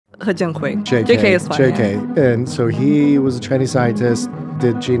He Jiankui. JK. JK is fine. JK. Yeah. And so he was a Chinese scientist,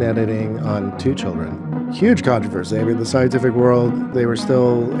 did gene editing on 2 children. Huge controversy. I mean, the scientific world, they were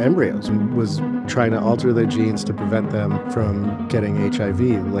still embryos and was trying to alter their genes to prevent them from getting HIV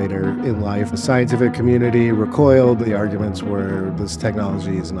later in life. The scientific community recoiled. The arguments were this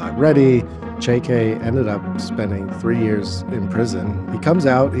technology is not ready. JK ended up spending 3 years in prison. He comes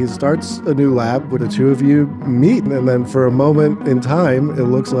out, he starts a new lab where the two of you meet. And then for a moment in time, it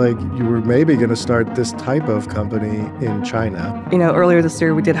looks like you were maybe going to start this type of company in China. You know, earlier this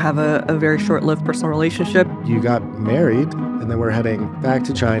year, we did have a very short-lived personal relationship. You got married, and then we're heading back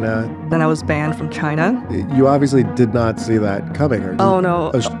to China. Then I was banned from China. You obviously did not see that coming. Oh,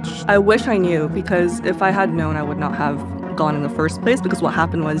 no. I wish I knew, because if I had known, I would not have gone in the first place, because what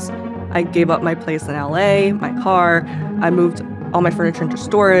happened was I gave up my place in LA, my car. I moved all my furniture into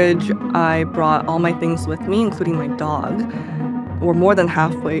storage. I brought all my things with me, including my dog. We're more than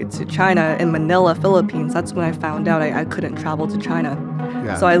halfway to China. In Manila, Philippines, that's when I found out I couldn't travel to China.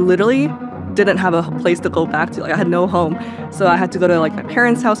 Yeah. So I literally didn't have a place to go back to. Like, I had no home. So I had to go to like my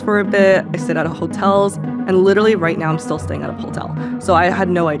parents' house for a bit. I stayed at hotels, and literally right now I'm still staying at a hotel. So I had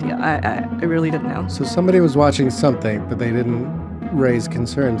no idea. I really didn't know. So somebody was watching something, but they didn't raise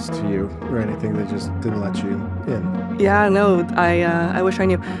concerns to you or anything. They just didn't let you in. Yeah, no, I wish I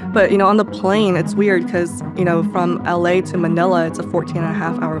knew. But, you know, on the plane, it's weird because, you know, from LA to Manila, it's a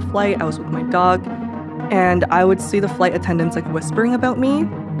 14-and-a-half-hour flight. I was with my dog, and I would see the flight attendants like whispering about me.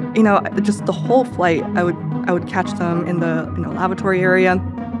 You know, just the whole flight, I would catch them in the lavatory area,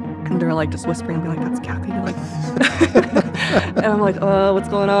 and they're like just whispering, being like, "That's Cathy," like, and I'm like, "Oh, what's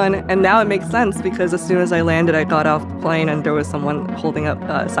going on?" And now it makes sense, because as soon as I landed, I got off the plane, and there was someone holding up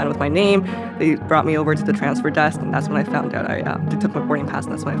a sign with my name. They brought me over to the transfer desk, and that's when I found out they took my boarding pass,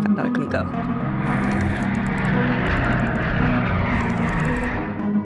 and that's when I found out I couldn't go.